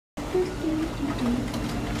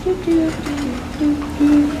Ah!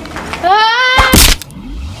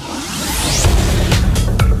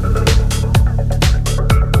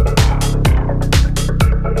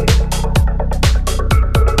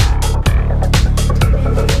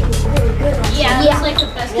 Yeah, that's like the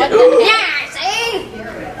best. Yeah, see?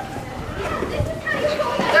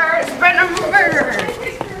 There's been a murder.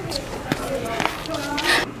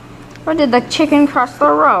 Why did the chicken cross the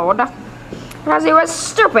road? Because he was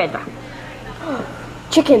stupid.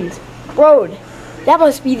 Chickens. Road. That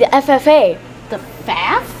must be the FFA. The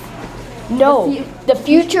FAF? No, the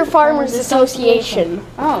Future Farmers Association.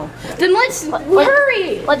 Oh. Then let's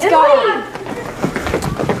hurry. Let's go.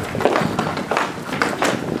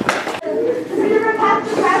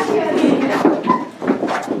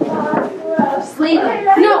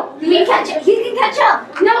 No, we catch it. He can catch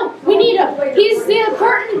up. No, we need him. He's the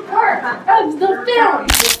important part of the film.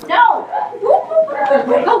 No.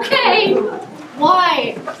 Okay.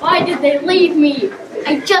 Why? Why did they leave me?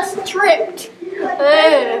 I just tripped.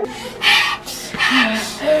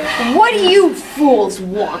 What do you fools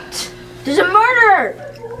want? There's a murderer.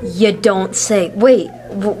 You don't say. Wait,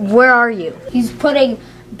 where are you? He's putting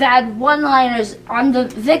bad one-liners on the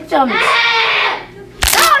victims.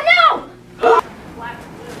 Oh no!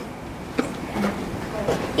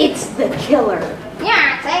 It's the killer.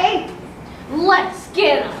 Yeah, see? Let's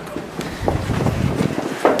get him.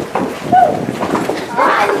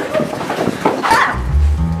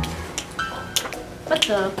 What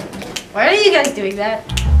the? Why are you guys doing that?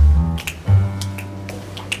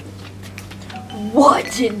 What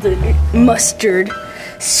did the mustard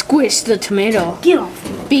squish the tomato? Get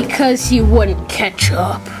off. Because he wouldn't catch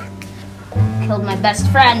up. Killed my best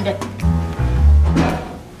friend.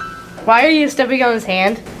 Why are you stepping on his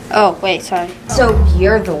hand? Oh, wait, sorry. So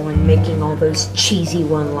you're the one making all those cheesy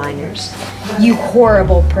one-liners. You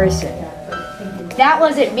horrible person. That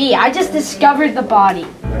wasn't me. I just discovered the body.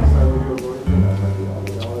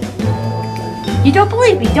 You don't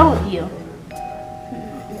believe me, don't you?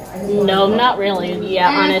 No, not really. Yeah,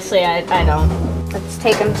 honestly, I don't. Let's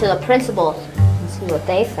take him to the principal and see what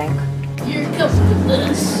they think. Here comes with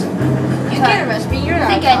this. You can't arrest me. You're not.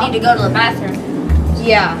 I think I need to go to the bathroom.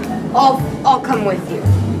 Yeah, I'll come with you.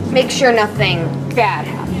 Make sure nothing bad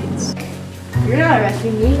happens. You're not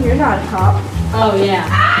arresting me. You're not a cop. Oh, yeah.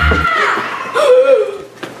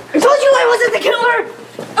 I told you I wasn't the killer.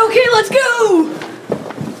 Okay, let's go.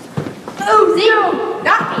 Oh, zero.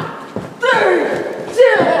 Not me.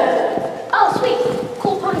 Oh, sweet.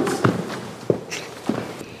 Cool points.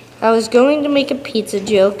 I was going to make a pizza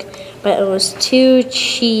joke, but it was too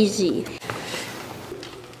cheesy.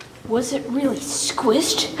 Was it really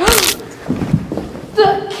squished?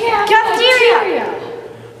 The Cafeteria.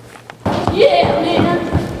 Yeah, man.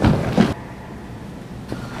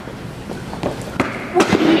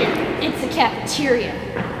 We're here. It's the cafeteria.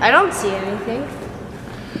 I don't see anything.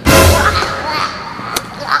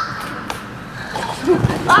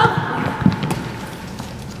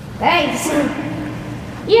 Thanks.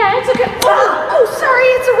 Yeah, it's okay. Oh, sorry,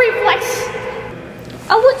 it's a reflex.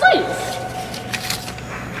 Oh, what's this?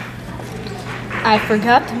 I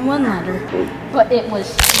forgot one letter, but it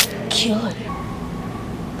was killer.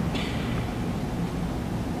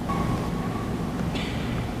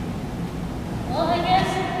 Well, I guess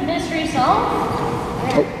mystery solved.